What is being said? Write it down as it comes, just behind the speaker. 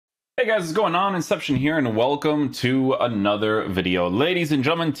Hey guys, what's going on? Inception here, and welcome to another video. Ladies and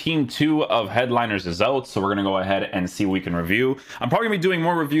gentlemen, Team 2 of Headliners is out, so we're going to go ahead and see what we can review. I'm probably going to be doing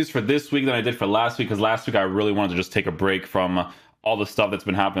more reviews for this week than I did for last week, because last week I really wanted to just take a break from all the stuff that's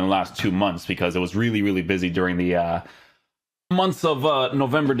been happening the last 2 months, because it was really busy during the months of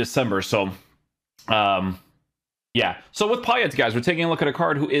November, December. So, yeah, so with Payet, guys, we're taking a look at a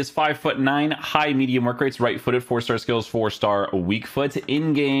card who is 5'9", high medium work rates, right-footed, 4-star skills, 4-star weak foot.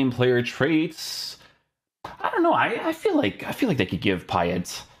 In-game player traits. I don't know. I feel like they could give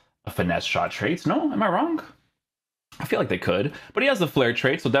Payet a finesse shot traits. No, am I wrong? I feel like they could, but he has the flare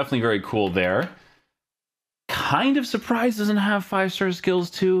trait, so definitely very cool there. Kind of surprised doesn't have 5-star skills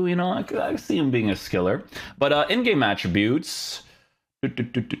too. You know, I see him being a skiller, but in-game attributes.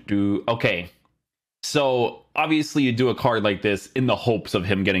 Okay. So obviously you do a card like this in the hopes of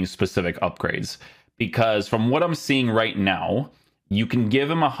him getting specific upgrades, because from what I'm seeing right now, you can give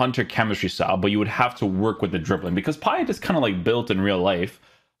him a hunter chemistry style, but you would have to work with the dribbling, because Payet is kind of like built in real life.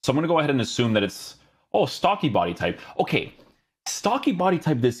 So I'm going to go ahead and assume that it's, stocky body type. Okay, stocky body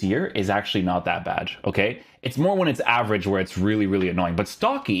type this year is actually not that bad, okay? It's more when it's average where it's really annoying, but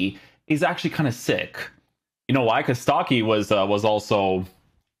stocky is actually kind of sick. You know why? Because stocky was also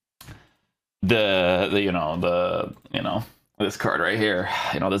this card right here,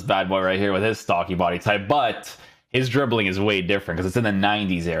 this bad boy right here with his stocky body type, but his dribbling is way different because it's in the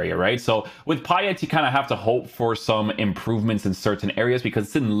 90s area, right? So with Payet, you kind of have to hope for some improvements in certain areas because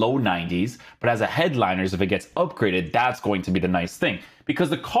it's in low 90s, but as a headliners, if it gets upgraded, that's going to be the nice thing,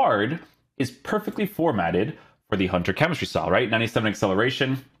 because the card is perfectly formatted for the hunter chemistry style, right? 97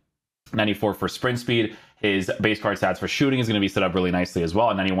 acceleration, 94 for sprint speed. His base card stats for shooting is going to be set up really nicely as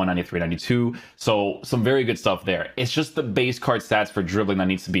well, 91, 93, 92. So some very good stuff there. It's just the base card stats for dribbling that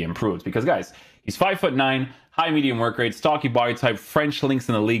needs to be improved, because guys, he's 5'9", high medium work rate, stocky body type, French links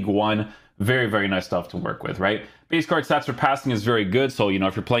in the League One. Very nice stuff to work with, right? Base card stats for passing is very good. So,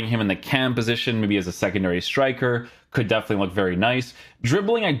 if you're playing him in the cam position, maybe as a secondary striker, could definitely look very nice.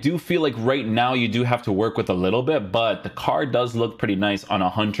 Dribbling, I do feel like right now you do have to work with a little bit, but the card does look pretty nice on a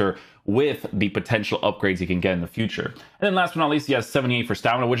hunter with the potential upgrades you can get in the future. And then last but not least, he has 78 for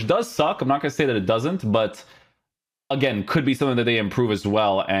stamina, which does suck. I'm not going to say that it doesn't, but again, could be something that they improve as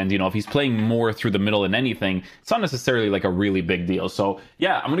well. And, if he's playing more through the middle than anything, it's not necessarily like a really big deal. So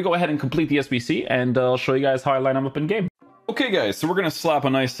yeah, I'm going to go ahead and complete the SBC, and I'll show you guys how I line him up in game. Okay, guys, so we're going to slap a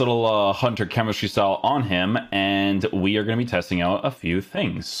nice little hunter chemistry style on him, and we are going to be testing out a few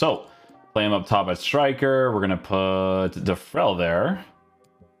things. So play him up top as striker. We're going to put Defrel there.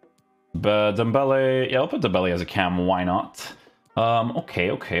 But Dembele, yeah, I'll put Dembele as a cam, why not? Okay,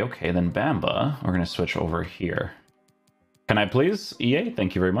 then Bamba, we're going to switch over here. Can I please, EA?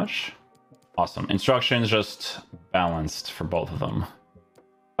 Thank you very much. Awesome. Instructions just balanced for both of them.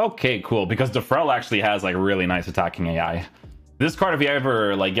 Okay, cool, because Defrel actually has like really nice attacking AI. This card, if he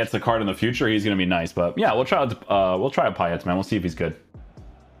ever like gets a card in the future, he's going to be nice. But yeah, we'll try a Payet, man. We'll see if he's good.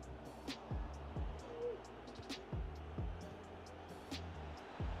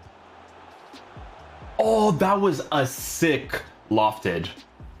 Oh, that was a sick lofted.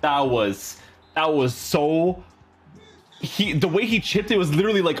 That was so... The way he chipped it was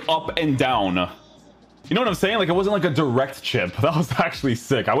literally like up and down. You know what I'm saying? Like, it wasn't like a direct chip. That was actually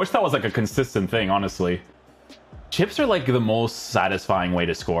sick. I wish that was like a consistent thing, honestly. Chips are like the most satisfying way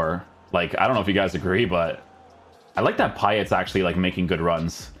to score. Like, I don't know if you guys agree, but I like that Payet's actually like making good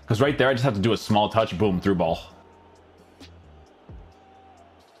runs. Because right there, I just have to do a small touch, boom, through ball.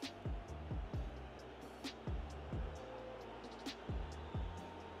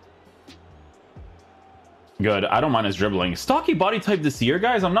 Good. I don't mind his dribbling. Stocky body type this year,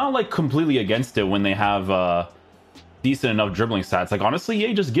 guys. I'm not like completely against it when they have decent enough dribbling stats. Like, honestly,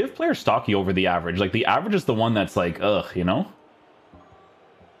 yeah, just give players stocky over the average. Like, the average is the one that's like, ugh, you know?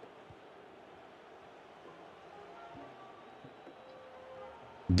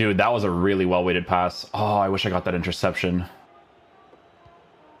 Dude, that was a really well-weighted pass. Oh, I wish I got that interception.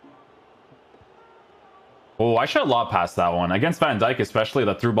 Oh, I should have lob passed that one. Against Van Dijk especially,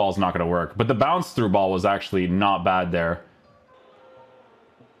 the through ball is not going to work. But the bounce through ball was actually not bad there.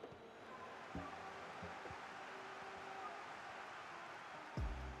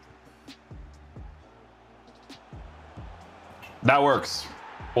 That works.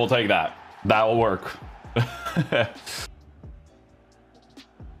 We'll take that. That will work.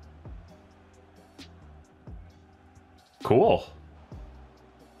 Cool.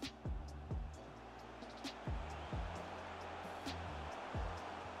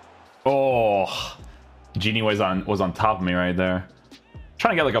 Oh, Genie was on top of me right there.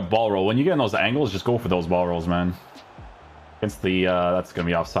 Trying to get like a ball roll. When you get in those angles, just go for those ball rolls, man. It's the, that's going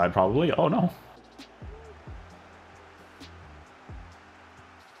to be offside probably. Oh, no.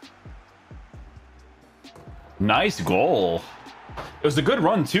 Nice goal. It was a good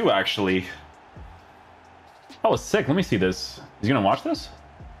run too, actually. That was sick. Let me see this. Is he going to watch this?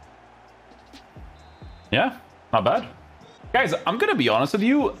 Yeah, not bad. Guys, I'm going to be honest with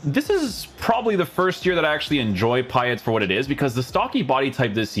you. This is probably the first year that I actually enjoy Payet for what it is, because the stocky body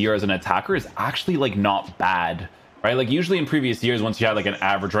type this year as an attacker is actually, like, not bad, right? Like, usually in previous years, once you had, like, an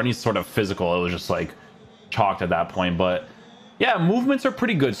average or any sort of physical, it was just, like, chalked at that point. But, yeah, movements are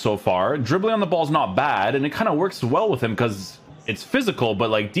pretty good so far. Dribbling on the ball is not bad, and it kind of works well with him because it's physical, but,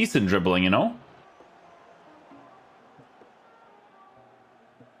 like, decent dribbling, you know?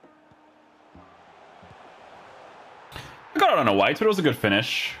 Got it on a white, but it was a good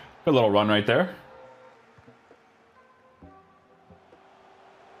finish. Good little run right there.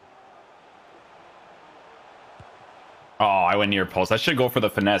 Oh, I went near post. I should go for the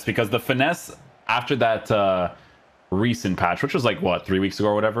finesse, because the finesse after that recent patch, which was like, what, 3 weeks ago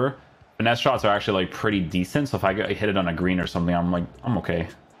or whatever, finesse shots are actually like pretty decent. So if I hit it on a green or something, I'm okay.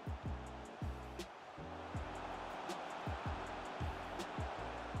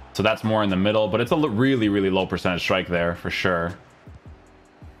 So that's more in the middle, but it's a really, really low percentage strike there for sure.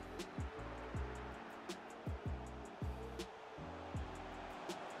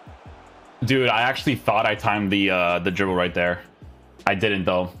 Dude, I actually thought I timed the dribble right there. I didn't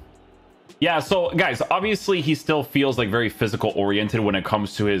though. Yeah, so guys, obviously he still feels like very physical oriented when it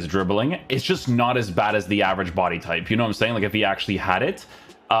comes to his dribbling. It's just not as bad as the average body type. You know what I'm saying? Like if he actually had it,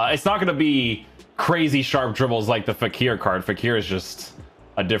 it's not going to be crazy sharp dribbles like the Fakir card. Fakir is just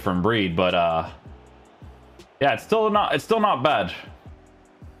a different breed, but yeah, it's still not bad.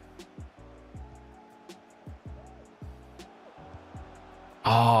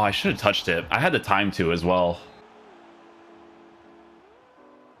 Oh, I should have touched it. I had the time to as well.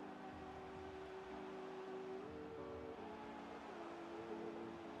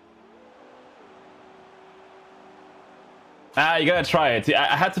 You gotta try it.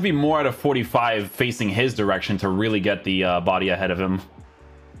 I had to be more at a 45 facing his direction to really get the body ahead of him.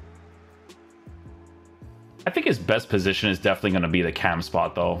 I think his best position is definitely going to be the cam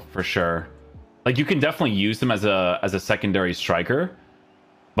spot, though, for sure. Like, you can definitely use him as a secondary striker,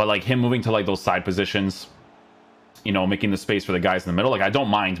 but like him moving to like those side positions, you know, making the space for the guys in the middle, like I don't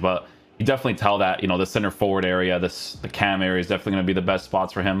mind, but you definitely tell that, you know, the center forward area, the cam area is definitely going to be the best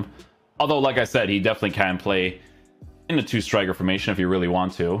spots for him. Although, like I said, he definitely can play in the two striker formation if you really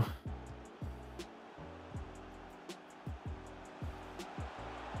want to.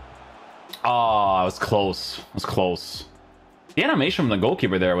 Oh, it was close. It was close. The animation from the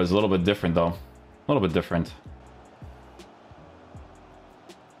goalkeeper there was a little bit different, though. A little bit different.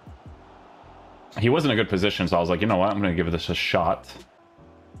 He was in a good position, so I was like, you know what? I'm going to give this a shot.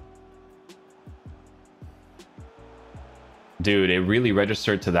 Dude, it really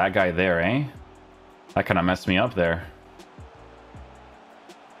registered to that guy there, eh? That kind of messed me up there.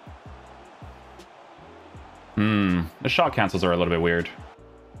 The shot cancels are a little bit weird.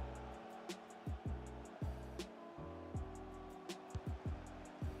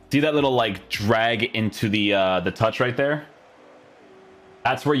 See that little like drag into the touch right there?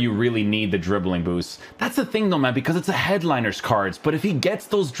 That's where you really need the dribbling boost. That's the thing though, man, because it's a headliner's cards. But if he gets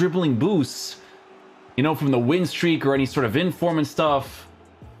those dribbling boosts, you know, from the win streak or any sort of inform and stuff,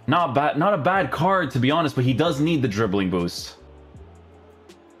 not a bad card to be honest, but he does need the dribbling boost.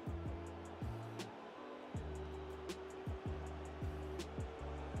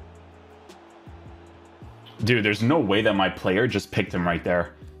 Dude, there's no way that my player just picked him right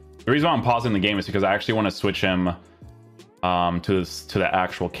there. The reason why I'm pausing the game is because I actually want to switch him to the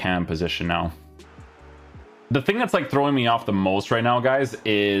actual cam position now. The thing that's like throwing me off the most right now, guys,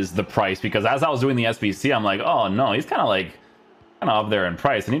 is the price, because as I was doing the SBC, I'm like, oh no, he's kind of up there in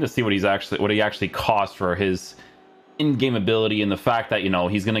price. I need to see what he actually costs for his in-game ability, and the fact that, you know,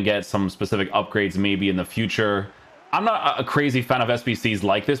 he's gonna get some specific upgrades maybe in the future. I'm not a crazy fan of SBCs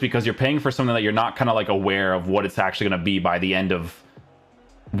like this, because you're paying for something that you're not kind of like aware of what it's actually going to be by the end of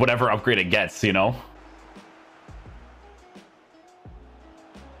whatever upgrade it gets, you know?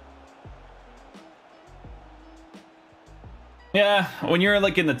 Yeah, when you're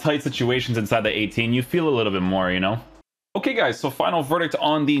like in the tight situations inside the 18, you feel a little bit more, you know? Okay guys, so final verdict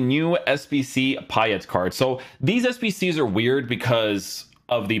on the new SBC Payet card. So these SBCs are weird because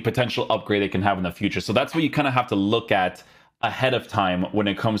of the potential upgrade they can have in the future. So that's what you kind of have to look at ahead of time when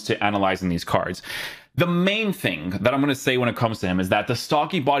it comes to analyzing these cards. The main thing that I'm going to say when it comes to him is that the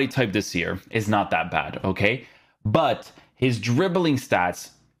stocky body type this year is not that bad, okay? But his dribbling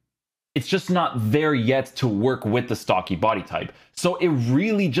stats it's just not there yet to work with the stocky body type. So it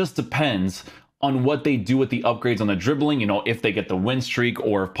really just depends on what they do with the upgrades on the dribbling, you know, if they get the win streak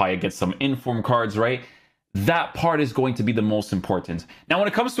or if Payet gets some inform cards, right? That part is going to be the most important. Now, when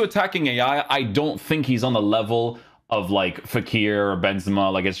it comes to attacking AI, I don't think he's on the level of like Fekir or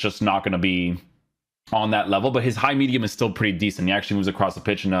Benzema. Like, it's just not going to be on that level, but his high medium is still pretty decent. He actually moves across the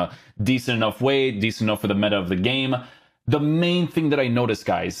pitch in a decent enough way, decent enough for the meta of the game. The main thing that I noticed,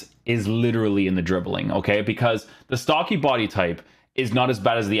 guys, is literally in the dribbling, okay? Because the stocky body type is not as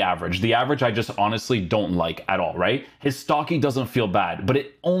bad as the average. The average I just honestly don't like at all, right? His stocky doesn't feel bad, but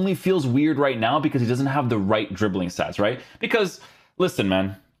it only feels weird right now because he doesn't have the right dribbling stats, right? Because, listen,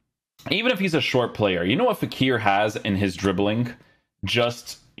 man, even if he's a short player, you know what Fekir has in his dribbling?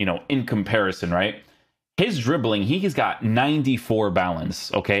 Just, you know, in comparison, right? His dribbling, he's got 94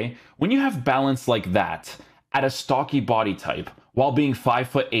 balance, okay? When you have balance like that at a stocky body type, while being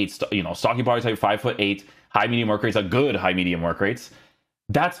 5'8", you know, stocky body type 5'8", high medium work rates, a good high medium work rates,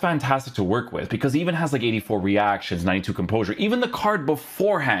 that's fantastic to work with because he even has like 84 reactions, 92 composure. Even the card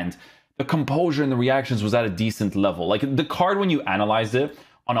beforehand, the composure and the reactions was at a decent level. Like the card, when you analyzed it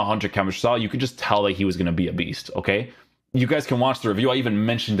on 100 chemistry style, you could just tell that he was going to be a beast, okay? You guys can watch the review. I even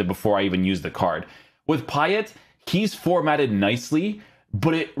mentioned it before I even used the card. With Payet, he's formatted nicely,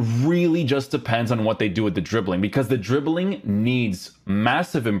 but it really just depends on what they do with the dribbling because the dribbling needs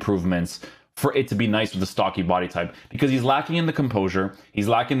massive improvements for it to be nice with the stocky body type because he's lacking in the composure, he's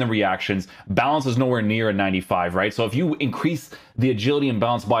lacking the reactions, balance is nowhere near a 95, right? So if you increase the agility and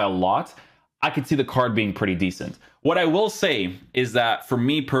balance by a lot, I could see the card being pretty decent. What I will say is that for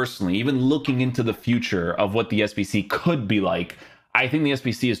me personally, even looking into the future of what the SBC could be like, I think the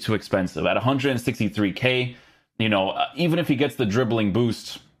SBC is too expensive. At 163k, you know, even if he gets the dribbling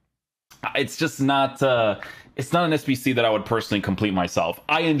boost, it's just not... it's not an SBC that I would personally complete myself.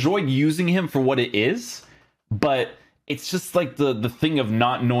 I enjoyed using him for what it is, but it's just like the thing of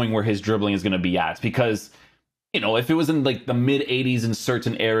not knowing where his dribbling is going to be at. Because, you know, if it was in like the mid 80s in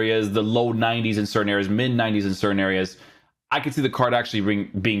certain areas, the low 90s in certain areas, mid 90s in certain areas, I could see the card actually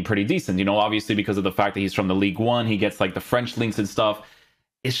being pretty decent. You know, obviously because of the fact that he's from the League One, he gets like the French links and stuff.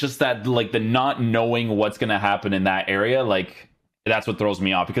 It's just that like the not knowing what's going to happen in that area, like... that's what throws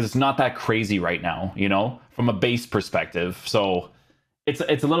me off because it's not that crazy right now, you know, from a base perspective. So it's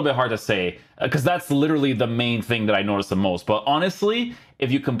a little bit hard to say because that's literally the main thing that I notice the most. But honestly,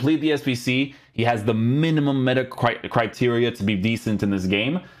 if you complete the SBC, he has the minimum meta criteria to be decent in this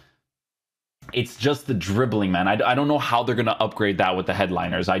game. It's just the dribbling, man. I don't know how they're going to upgrade that with the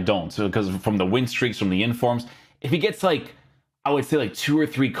headliners. I don't. So, because from the win streaks, from the informs, if he gets like, I would say like 2 or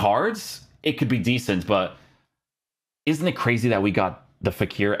 3 cards, it could be decent. But isn't it crazy that we got the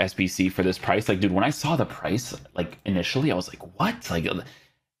Fekir SBC for this price? Like, dude, when I saw the price, like, initially, I was like, what? Like,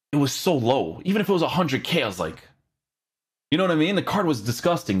 it was so low. Even if it was 100k, I was like, you know what I mean? The card was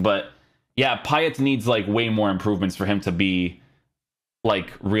disgusting. But, yeah, Payet needs, like, way more improvements for him to be,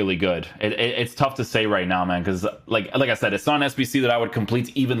 like, really good. It's tough to say right now, man, because, like I said, it's not an SBC that I would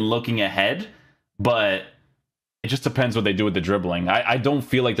complete even looking ahead, but it just depends what they do with the dribbling. I don't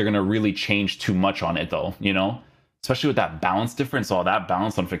feel like they're going to really change too much on it, though, you know? Especially with that balance difference. All that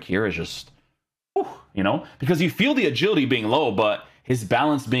balance on Fekir is just, whew, you know? Because you feel the agility being low, but his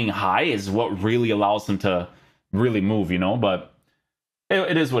balance being high is what really allows him to really move, you know? But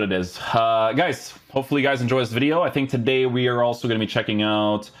it is what it is. Guys, hopefully you guys enjoy this video. I think today we are also going to be checking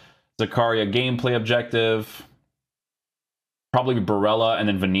out Zakaria gameplay objective. Probably Barella and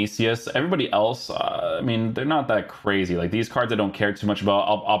then Vinicius. Everybody else, I mean, they're not that crazy. Like, these cards I don't care too much about.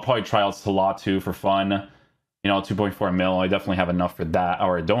 I'll probably try out Salah too for fun. You know, 2.4 mil, I definitely have enough for that,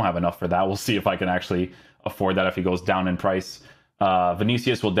 or I don't have enough for that. We'll see if I can actually afford that if he goes down in price.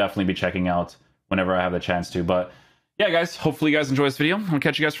 Vinicius will definitely be checking out whenever I have the chance to. But yeah, guys, hopefully you guys enjoy this video. I'll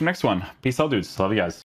catch you guys for the next one. Peace out, dudes. Love you guys.